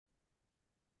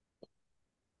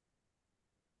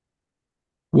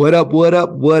What up? What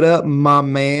up? What up, my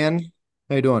man?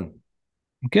 How you doing?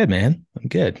 I'm good, man. I'm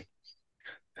good.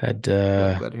 Had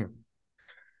Glad to hear,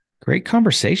 great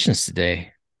conversations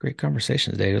today. Great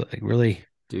conversations today. Like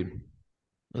dude.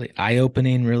 really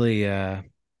eye-opening, really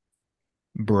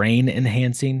brain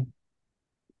enhancing.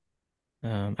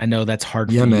 I know that's hard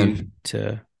for Yeah, you man.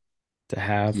 to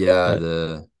have, Yeah, but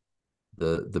the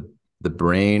the the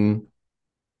brain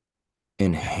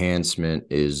enhancement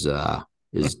is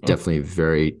definitely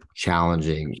very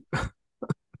challenging.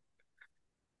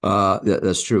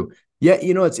 That's true. Yeah,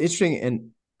 it's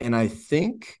interesting, and I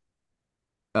think,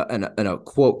 and a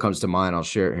quote comes to mind. I'll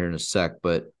share it here in a sec,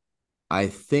 but I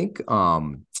think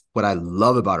what I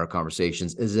love about our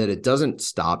conversations is that it doesn't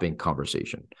stop in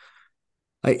conversation.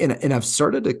 And I've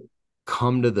started to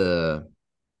come to the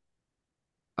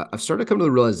I've started to come to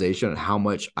the realization of how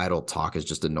much idle talk is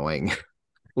just annoying.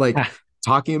 Like ah,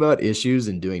 talking about issues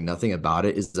and doing nothing about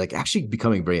it is like actually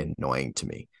becoming very annoying to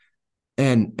me.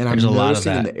 And there's a I'm lot of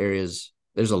noticing in that. the areas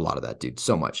there's a lot of that, dude,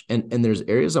 so much. And there's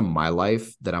areas of my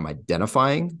life that I'm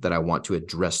identifying that I want to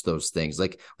address those things.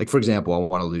 Like for example, I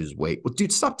want to lose weight. Well,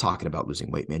 dude, stop talking about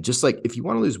losing weight, man. Just like if you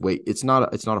want to lose weight, it's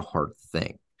not a hard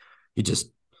thing. You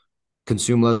just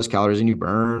consume less calories than you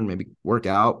burn, maybe work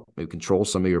out, maybe control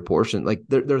some of your portion. Like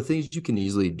there are things you can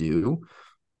easily do.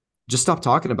 Just stop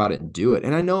talking about it and do it.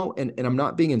 And I know, and I'm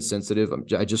not being insensitive.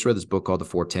 I just read this book called The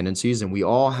Four Tendencies, and we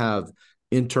all have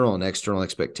internal and external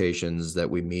expectations that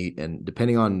we meet. And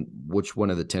depending on which one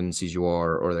of the tendencies you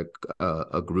are, or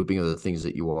a grouping of the things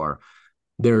that you are,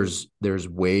 there's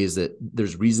ways that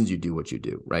there's reasons you do what you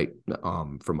do, right?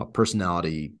 From a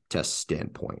personality test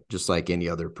standpoint, just like any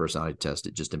other personality test,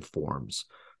 it just informs.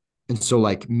 And so,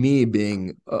 like me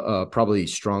being probably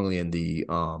strongly in the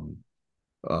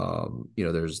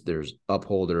there's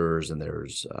upholders and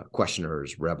there's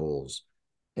questioners, rebels,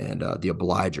 and the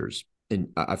obligers. And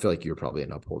I feel like you're probably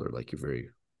an upholder, like you're very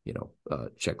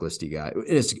checklisty guy.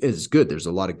 It's good. There's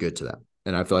a lot of good to that,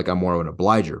 and I feel like I'm more of an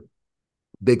obliger.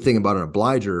 Big thing about an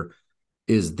obliger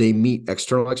is they meet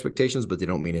external expectations, but they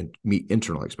don't meet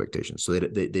internal expectations. So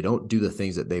they don't do the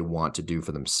things that they want to do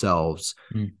for themselves.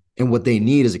 Mm. And what they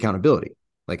need is accountability.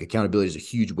 Like accountability is a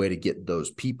huge way to get those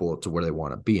people to where they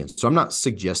want to be. And so I'm not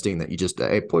suggesting that you just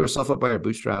pull yourself up by your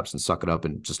bootstraps and suck it up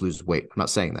and just lose weight. I'm not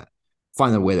saying that.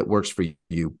 Find the way that works for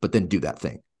you, but then do that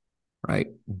thing, right?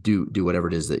 Do whatever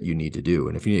it is that you need to do.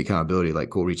 And if you need accountability,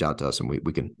 like cool, reach out to us and we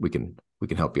can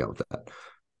help you out with that.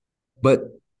 But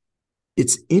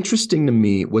it's interesting to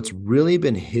me what's really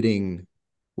been hitting,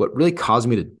 what really caused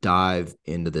me to dive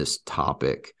into this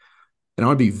topic. And I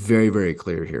want to be very, very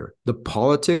clear here. The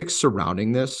politics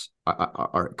surrounding this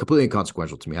are completely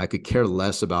inconsequential to me. I could care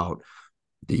less about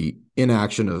the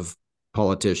inaction of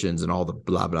politicians and all the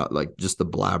blah blah, like just the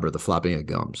blabber, the flapping of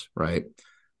gums, right?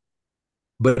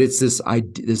 But it's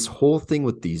this whole thing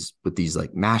with these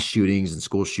like mass shootings and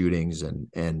school shootings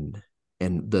and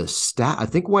the stat. I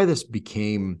think why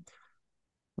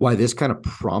this kind of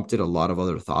prompted a lot of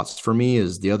other thoughts for me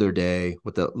is the other day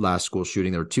with the last school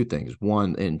shooting, there were two things.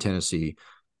 One in Tennessee,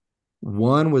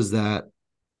 one was that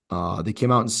they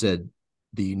came out and said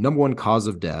the number one cause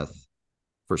of death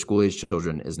for school age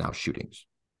children is now shootings.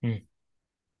 Mm.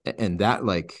 And that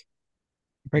like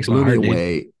Breaks my blew me heart, dude.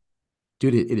 away.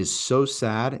 Dude, it is so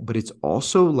sad, but it's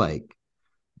also like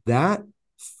that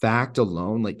fact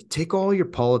alone, like take all your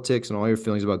politics and all your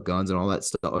feelings about guns and all that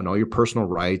stuff and all your personal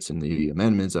rights and the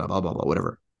amendments and blah, blah, blah,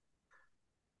 whatever.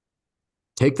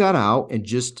 Take that out and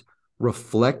just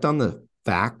reflect on the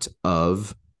fact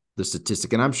of the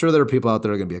statistic. And I'm sure there are people out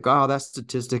there are going to be like, oh, that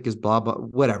statistic is blah, blah,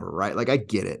 whatever, right? Like I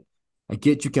get it. I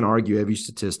get you can argue every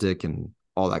statistic and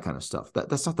all that kind of stuff.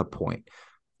 That's not the point.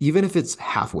 Even if it's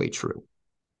halfway true,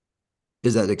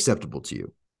 is that acceptable to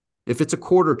you? If it's a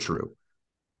quarter true,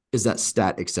 is that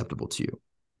stat acceptable to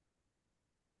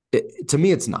you? To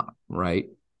me, it's not, right?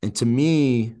 And to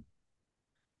me,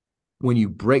 when you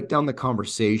break down the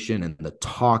conversation and the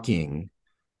talking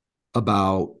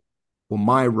about, well,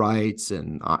 my rights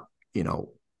and, you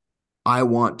know, I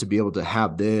want to be able to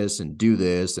have this and do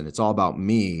this, and it's all about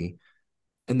me.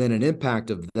 And then an impact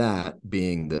of that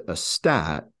being a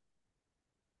stat,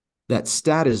 that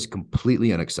stat is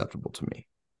completely unacceptable to me,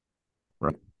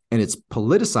 right? And it's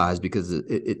politicized because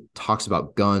it talks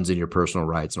about guns and your personal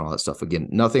rights and all that stuff. Again,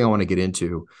 nothing I want to get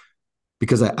into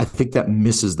because I think that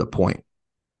misses the point.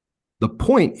 The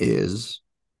point is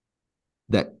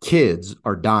that kids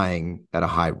are dying at a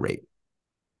high rate,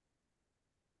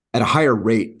 at a higher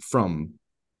rate from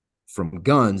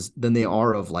guns than they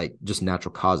are of like just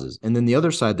natural causes. And then the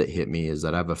other side that hit me is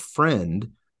that I have a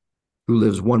friend who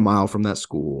lives 1 mile from that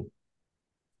school,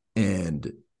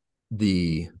 and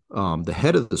the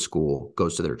head of the school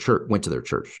goes to their church, went to their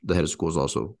church. The head of school is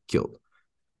also killed.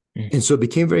 Mm. And so it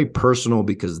became very personal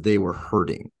because they were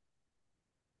hurting.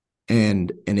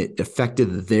 And it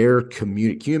affected their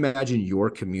community. Can you imagine your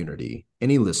community?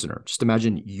 Any listener, just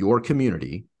imagine your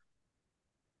community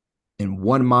in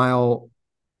 1 mile,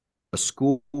 a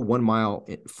school 1 mile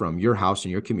from your house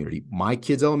and your community, my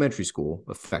kid's elementary school,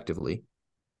 effectively,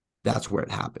 that's where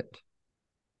it happened.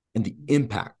 And the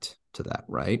impact to that,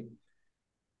 right?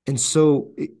 And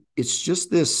so it's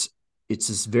just this, it's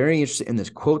this very interesting. And this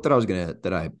quote that I was gonna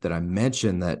that I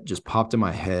mentioned that just popped in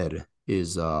my head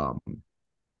is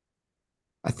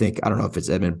I think, I don't know if it's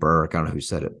Edmund Burke, I don't know who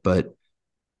said it, but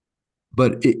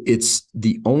it's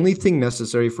the only thing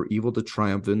necessary for evil to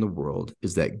triumph in the world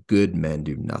is that good men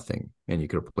do nothing. And you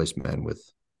could replace men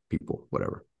with people,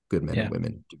 whatever. Good men Yeah. and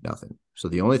women do nothing. So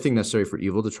the only thing necessary for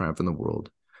evil to triumph in the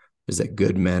world is that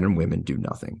good men and women do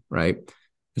nothing, right?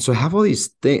 And so I have all these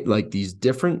things, like these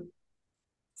different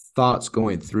thoughts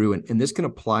going through, and this can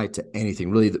apply to anything.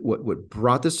 Really, what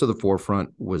brought this to the forefront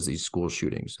was these school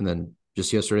shootings. And then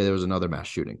just yesterday, there was another mass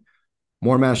shooting.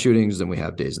 More mass shootings than we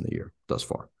have days in the year thus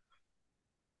far.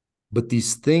 But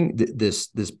this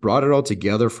brought it all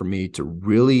together for me to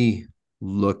really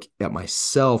look at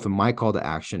myself and my call to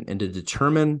action and to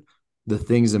determine the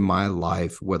things in my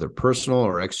life, whether personal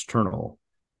or external,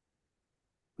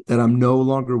 that I'm no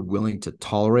longer willing to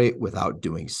tolerate without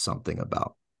doing something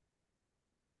about.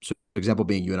 So, example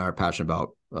being, you and I are passionate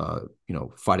about,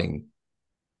 fighting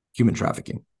human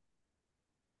trafficking.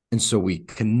 And so we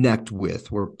connect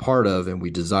with, we're part of, and we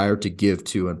desire to give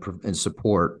to and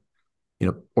support,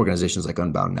 organizations like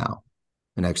Unbound Now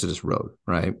and Exodus Road,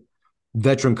 right?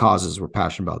 Veteran causes, we're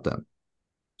passionate about them.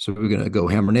 So we're going to go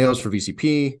hammer nails for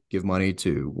VCP, give money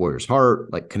to Warriors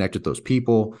Heart, like connect with those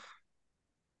people.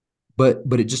 But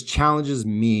it just challenges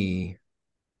me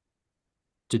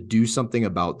to do something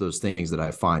about those things that I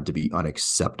find to be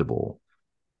unacceptable.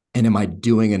 And am I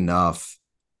doing enough,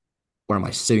 or am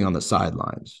I sitting on the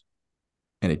sidelines?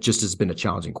 And it just has been a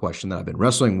challenging question that I've been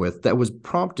wrestling with, that was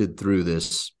prompted through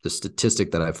this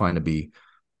statistic that I find to be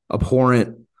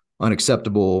abhorrent,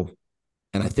 unacceptable.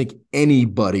 And I think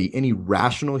anybody, any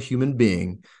rational human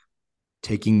being,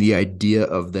 taking the idea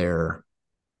of their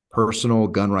personal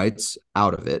gun rights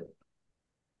out of it.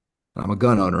 I'm a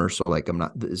gun owner, so like I'm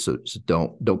not, so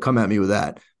don't come at me with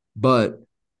that. But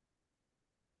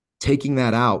taking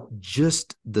that out,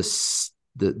 just the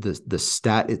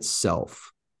stat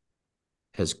itself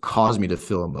has caused me to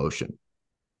feel emotion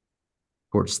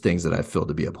towards things that I feel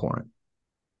to be abhorrent.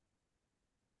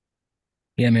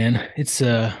 Yeah, man. It's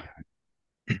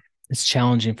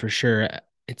challenging for sure.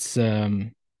 It's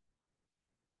I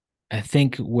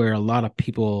think where a lot of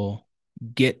people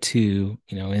get to,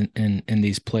 in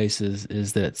these places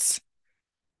is that it's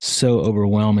so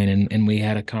overwhelming. And we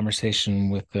had a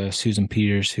conversation with Susan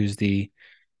Peters, who's the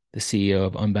CEO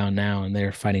of Unbound Now, and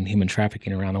they're fighting human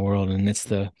trafficking around the world. And I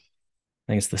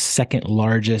think it's the second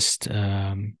largest,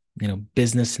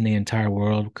 business in the entire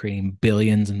world, creating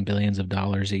billions and billions of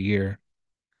dollars a year.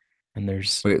 And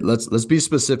there's Wait, let's be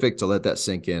specific to let that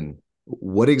sink in.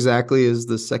 What exactly is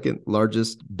the second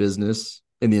largest business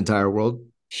in the entire world?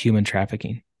 human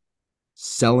trafficking.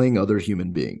 Selling other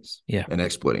human beings Yeah. and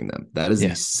exploiting them. That is the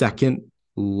Yeah. second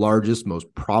largest,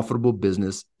 most profitable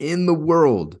business in the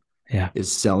world, Yeah. is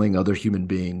selling other human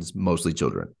beings, mostly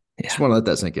children. Just Yeah. want to let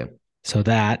that sink in. So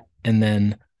that, and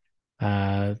then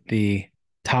the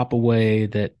top away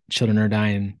that children are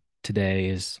dying today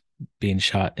is being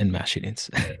shot in mass shootings.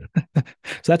 So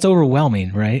that's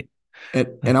overwhelming, right?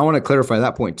 And I want to clarify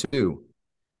that point too.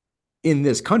 In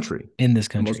this country, In this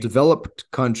the most country.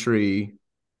 developed country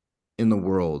in the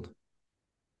world,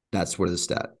 that's where the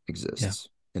stat Yeah. exists,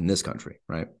 in this country,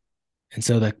 right? And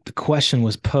so the question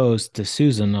was posed to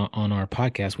Susan on our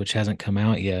podcast, which hasn't come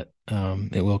out yet.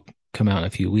 It will come out in a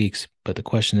few weeks. But the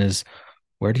question is,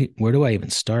 where do I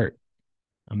even start?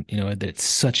 That it's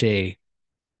such a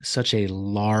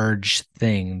large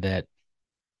thing that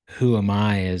who am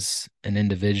I as an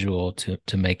individual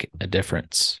to make a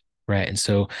difference, right? And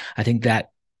so I think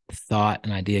that thought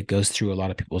and idea goes through a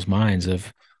lot of people's minds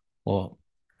of, well,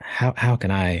 how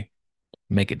can I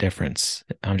make a difference?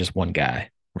 I'm just one guy,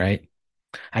 right?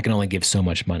 I can only give so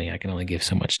much money. I can only give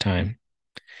so much time.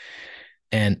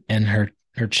 And her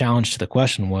challenge to the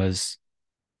question was,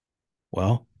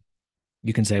 well,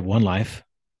 you can save one life,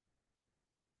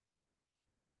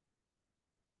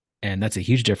 and that's a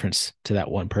huge difference to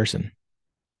that one person.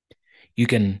 You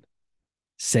can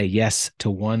say yes to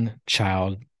one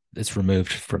child that's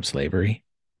removed from slavery.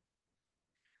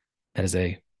 That is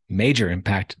a major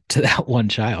impact to that one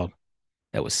child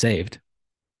that was saved.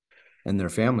 And their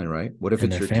family, right? What if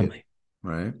and it's their your kid, family.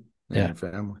 right? And Yeah. your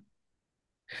family.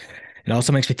 It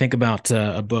also makes me think about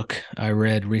a book I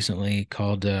read recently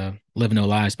called Live No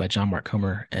Lies by John Mark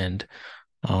Comer. And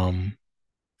um,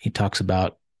 he talks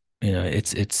about,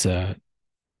 it's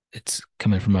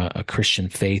coming from a Christian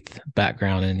faith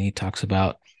background. And he talks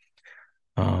about,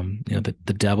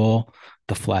 the devil,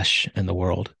 the flesh, and the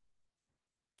world.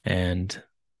 And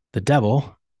the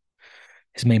devil,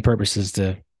 his main purpose is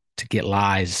to get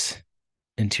lies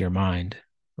into your mind,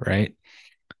 right?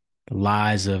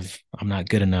 Lies of I'm not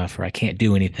good enough, or I can't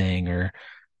do anything, or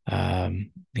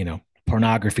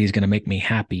pornography is going to make me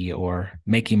happy, or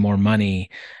making more money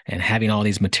and having all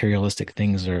these materialistic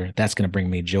things, or that's going to bring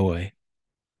me joy.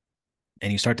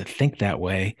 And you start to think that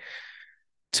way,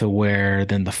 to where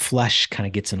then the flesh kind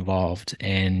of gets involved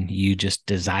and you just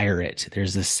desire it.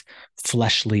 There's this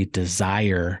fleshly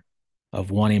desire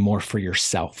of wanting more for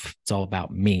yourself. It's all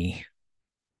about me.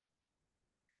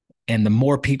 And the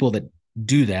more people that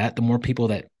do that, the more people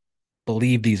that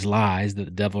believe these lies that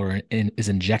the devil is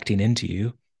injecting into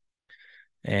you,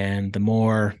 and the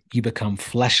more you become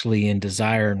fleshly in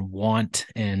desire and want,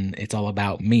 and it's all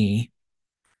about me,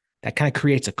 that kind of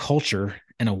creates a culture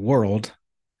and a world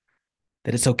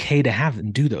that it's okay to have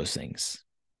and do those things.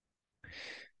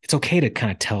 It's okay to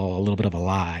kind of tell a little bit of a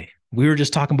lie. We were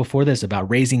just talking before this about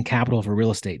raising capital for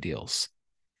real estate deals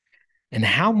and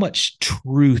how much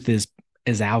truth is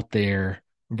out there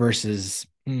versus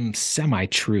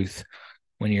semi-truth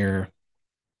when you're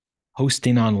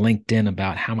posting on LinkedIn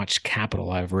about how much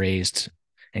capital I've raised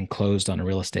and closed on a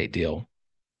real estate deal.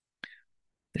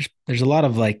 There's a lot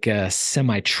of like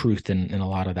semi-truth in a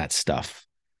lot of that stuff.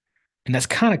 And that's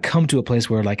kind of come to a place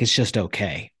where like it's just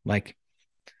okay. Like,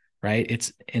 right?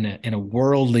 It's in a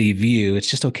worldly view, it's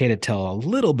just okay to tell a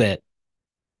little bit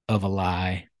of a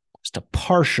lie, just a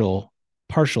partial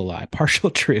lie,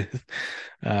 partial truth,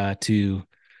 to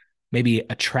maybe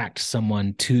attract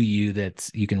someone to you that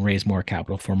you can raise more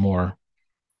capital for more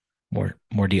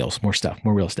deals, more stuff,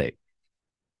 more real estate,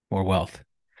 more wealth.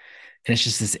 And it's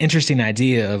just this interesting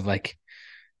idea of like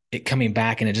it coming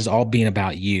back and it just all being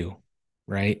about you,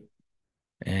 right?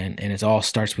 And it all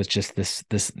starts with just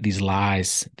these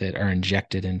lies that are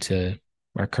injected into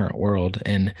our current world,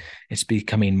 and it's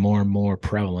becoming more and more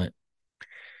prevalent.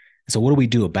 So what do we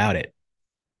do about it?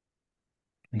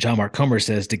 And John Mark Comer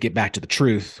says to get back to the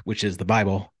truth, which is the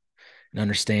Bible, and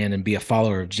understand and be a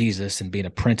follower of Jesus and be an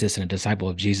apprentice and a disciple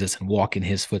of Jesus and walk in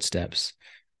his footsteps.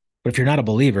 But if you're not a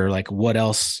believer, like what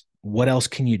else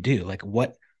can you do? Like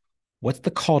what's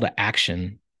the call to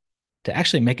action to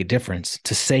actually make a difference,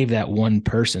 to save that one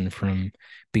person from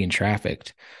being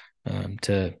trafficked,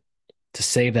 to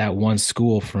save that one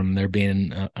school from there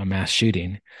being a mass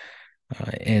shooting?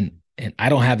 And I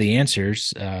don't have the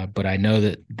answers, but I know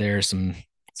that there's some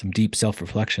deep self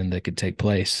reflection that could take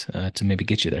place to maybe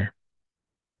get you there.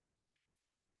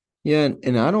 Yeah,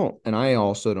 and I don't, and I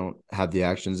also don't have the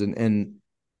actions, and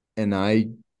I,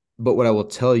 but what I will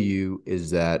tell you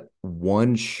is that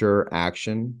one sure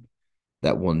action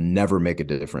that will never make a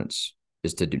difference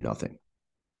is to do nothing.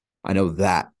 I know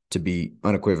that to be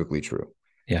unequivocally true.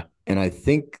 Yeah. And I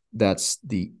think that's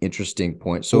the interesting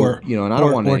point. So, Or and I don't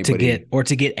or want or to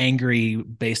anybody. get angry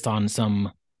based on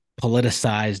some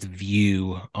politicized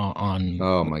view on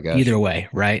Oh my either gosh. way,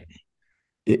 right?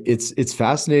 It's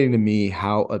fascinating to me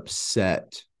how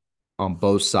upset on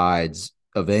both sides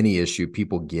of any issue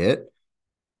people get,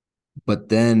 but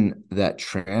then that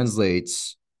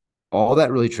translates all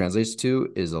that really translates to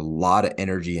is a lot of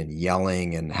energy and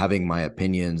yelling and having my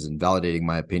opinions and validating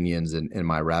my opinions and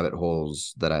my rabbit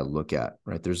holes that I look at,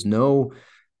 right? There's no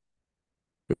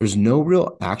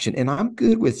real action. And I'm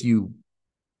good with you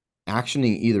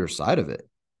actioning either side of it.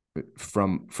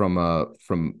 From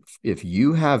if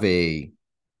you have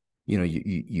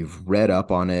you've read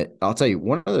up on it. I'll tell you,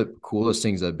 one of the coolest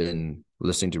things I've been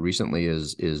listening to recently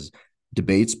is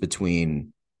debates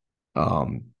between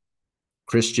um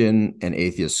Christian and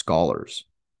atheist scholars.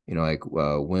 Like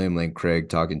William Lane Craig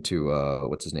talking to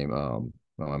what's his name? Well,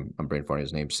 I'm brain farting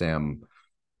his name. Sam.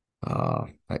 Uh,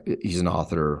 he's an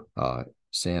author.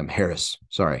 Sam Harris.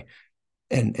 Sorry,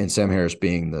 and Sam Harris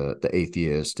being the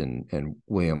atheist, and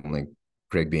William Lane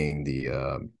Craig being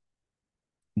the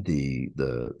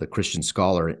Christian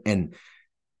scholar. And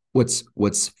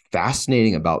what's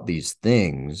fascinating about these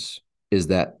things is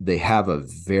that they have a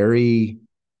very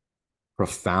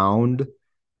profound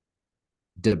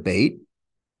debate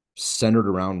centered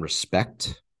around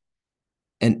respect,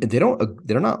 and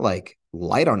they're not like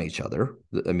light on each other.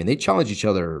 I mean, they challenge each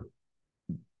other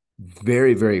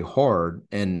very, very hard,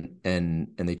 and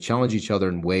they challenge each other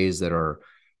in ways that are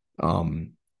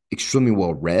um extremely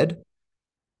well read.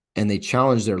 and they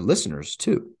challenge their listeners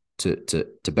too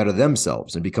to better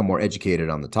themselves and become more educated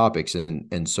on the topics.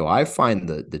 And so I find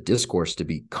the discourse to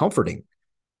be comforting,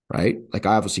 right? Like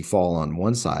I obviously fall on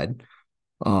one side,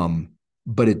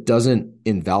 but it doesn't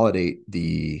invalidate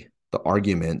the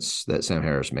arguments that Sam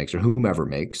Harris makes or whomever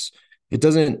makes. It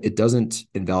doesn't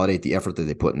invalidate the effort that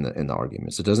they put in the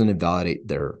arguments. It doesn't invalidate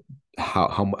their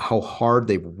how hard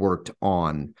they've worked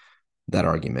on that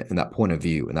argument and that point of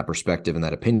view and that perspective and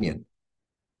that opinion.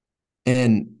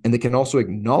 And they can also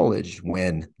acknowledge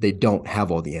when they don't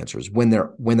have all the answers, when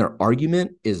their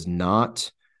argument is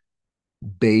not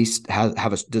based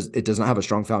it does not have a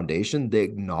strong foundation. They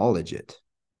acknowledge it.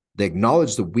 They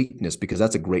acknowledge the weakness, because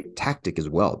that's a great tactic as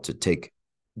well, to take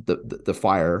the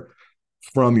fire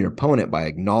from your opponent by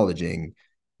acknowledging,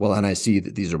 well, and I see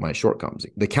that these are my shortcomings,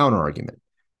 the counter argument.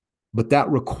 But that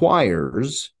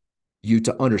requires you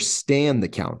to understand the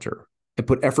counter and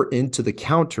put effort into the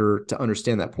counter to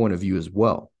understand that point of view as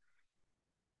well.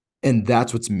 And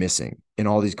that's what's missing in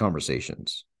all these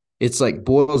conversations. It's like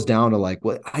boils down to like,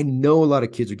 well, I know a lot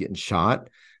of kids are getting shot,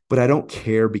 but I don't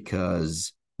care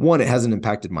because one, it hasn't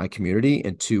impacted my community.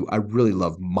 And two, I really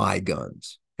love my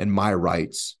guns and my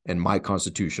rights and my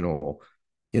constitutional,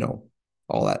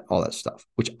 all that stuff,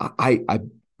 which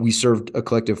we served a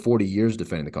collective 40 years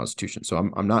defending the Constitution. So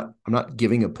I'm not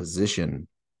giving a position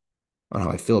on how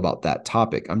I feel about that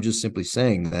topic. I'm just simply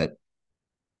saying that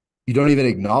you don't even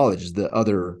acknowledge the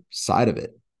other side of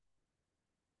it.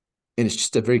 And it's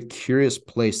just a very curious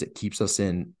place that keeps us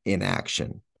in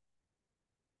inaction.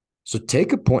 So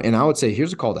take a point, and I would say,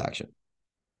 here's a call to action.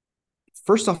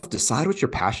 First off, decide what you're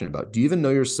passionate about. Do you even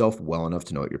know yourself well enough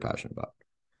to know what you're passionate about?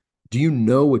 Do you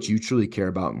know what you truly care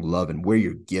about and love and where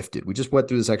you're gifted? We just went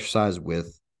through this exercise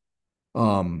with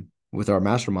our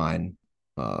mastermind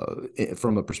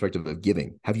from a perspective of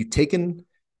giving. Have you taken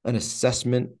an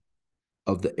assessment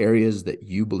of the areas that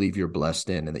you believe you're blessed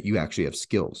in and that you actually have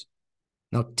skills?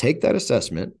 Now take that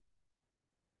assessment.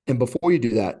 And before you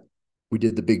do that, we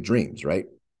did the big dreams, right?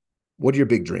 What are your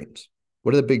big dreams?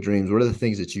 What are the big dreams? What are the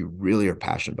things that you really are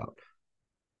passionate about?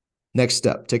 Next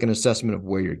step, take an assessment of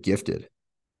where you're gifted.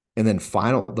 And then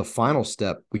the final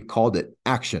step, we called it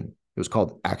action. It was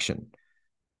called action.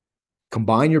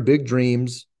 Combine your big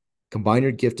dreams, combine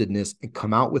your giftedness, and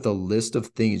come out with a list of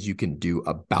things you can do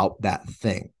about that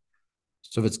thing.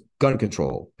 So if it's gun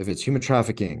control, if it's human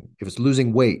trafficking, if it's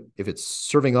losing weight, if it's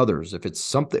serving others, if it's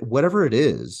something, whatever it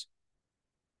is,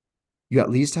 you at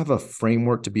least have a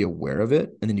framework to be aware of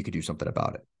it, and then you could do something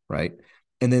about it, right?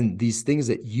 And then these things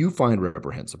that you find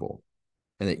reprehensible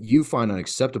and that you find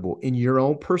unacceptable in your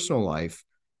own personal life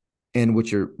and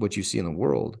what you see in the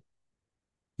world,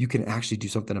 you can actually do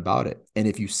something about it. And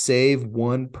if you save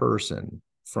one person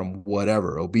from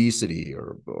whatever, obesity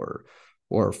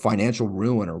or financial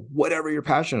ruin or whatever you're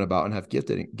passionate about and have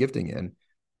gifting in,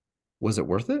 was it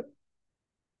worth it?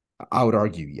 I would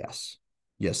argue yes.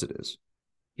 Yes, it is.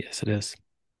 Yes, it is.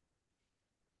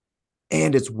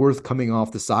 And it's worth coming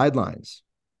off the sidelines.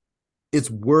 It's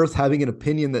worth having an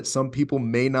opinion that some people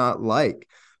may not like.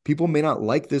 People may not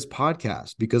like this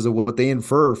podcast because of what they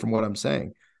infer from what I'm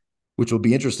saying, which will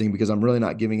be interesting because I'm really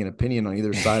not giving an opinion on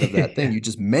either side of that thing. You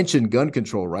just mentioned gun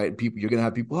control, right? You're going to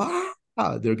have people,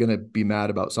 they're going to be mad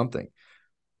about something.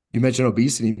 You mentioned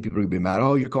obesity, people are going to be mad.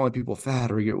 Oh, you're calling people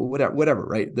fat or you're whatever,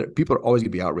 right? People are always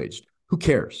going to be outraged. Who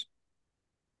cares?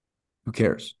 Who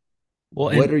cares?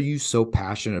 Well, what are you so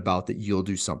passionate about that you'll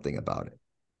do something about it?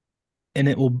 And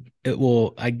it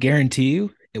will, I guarantee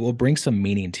you, it will bring some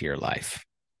meaning to your life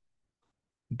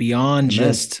beyond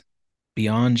Amen.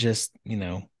 just,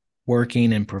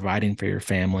 working and providing for your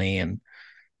family and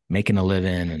making a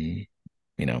living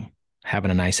and,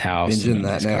 having a nice house and a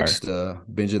nice car.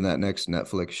 Binging that next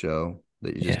Netflix show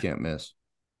that you just can't miss.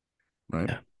 Right.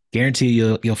 Yeah.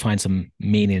 Guarantee you'll find some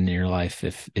meaning in your life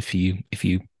if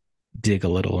you dig a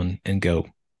little and go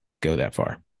that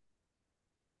far.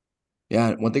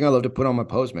 Yeah. One thing I love to put on my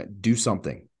post, man, do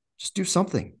something. Just do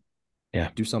something. Yeah.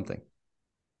 Do something.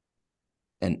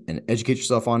 And educate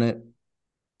yourself on it.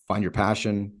 Find your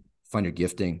passion, find your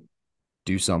gifting,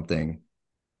 do something,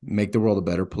 make the world a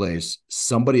better place.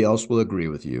 Somebody else will agree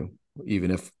with you.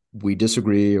 Even if we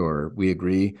disagree or we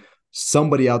agree,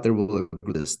 somebody out there will agree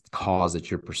with this cause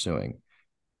that you're pursuing.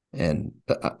 And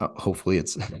hopefully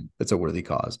it's a worthy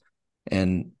cause.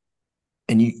 And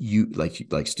you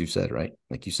like Stu said, right?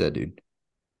 Like you said, dude,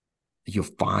 you'll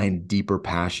find deeper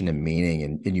passion and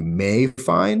meaning, and you may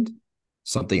find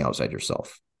something outside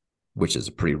yourself, which is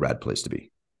a pretty rad place to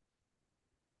be.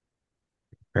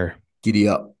 Sure. Giddy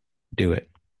up. Do it.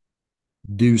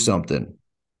 Do something.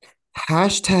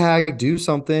 Hashtag do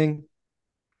something.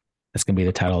 That's gonna be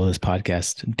the title of this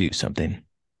podcast. Do something.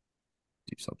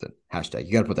 Do something. Hashtag.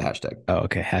 You got to put the hashtag. Oh,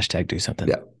 okay. Hashtag do something.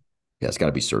 Yeah. Yeah. It's got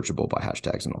to be searchable by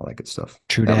hashtags and all that good stuff.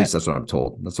 True At dat. least that's what I'm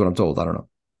told. That's what I'm told. I don't know.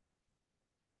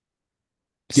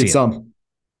 See Get ya. some.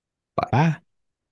 Bye. Bye.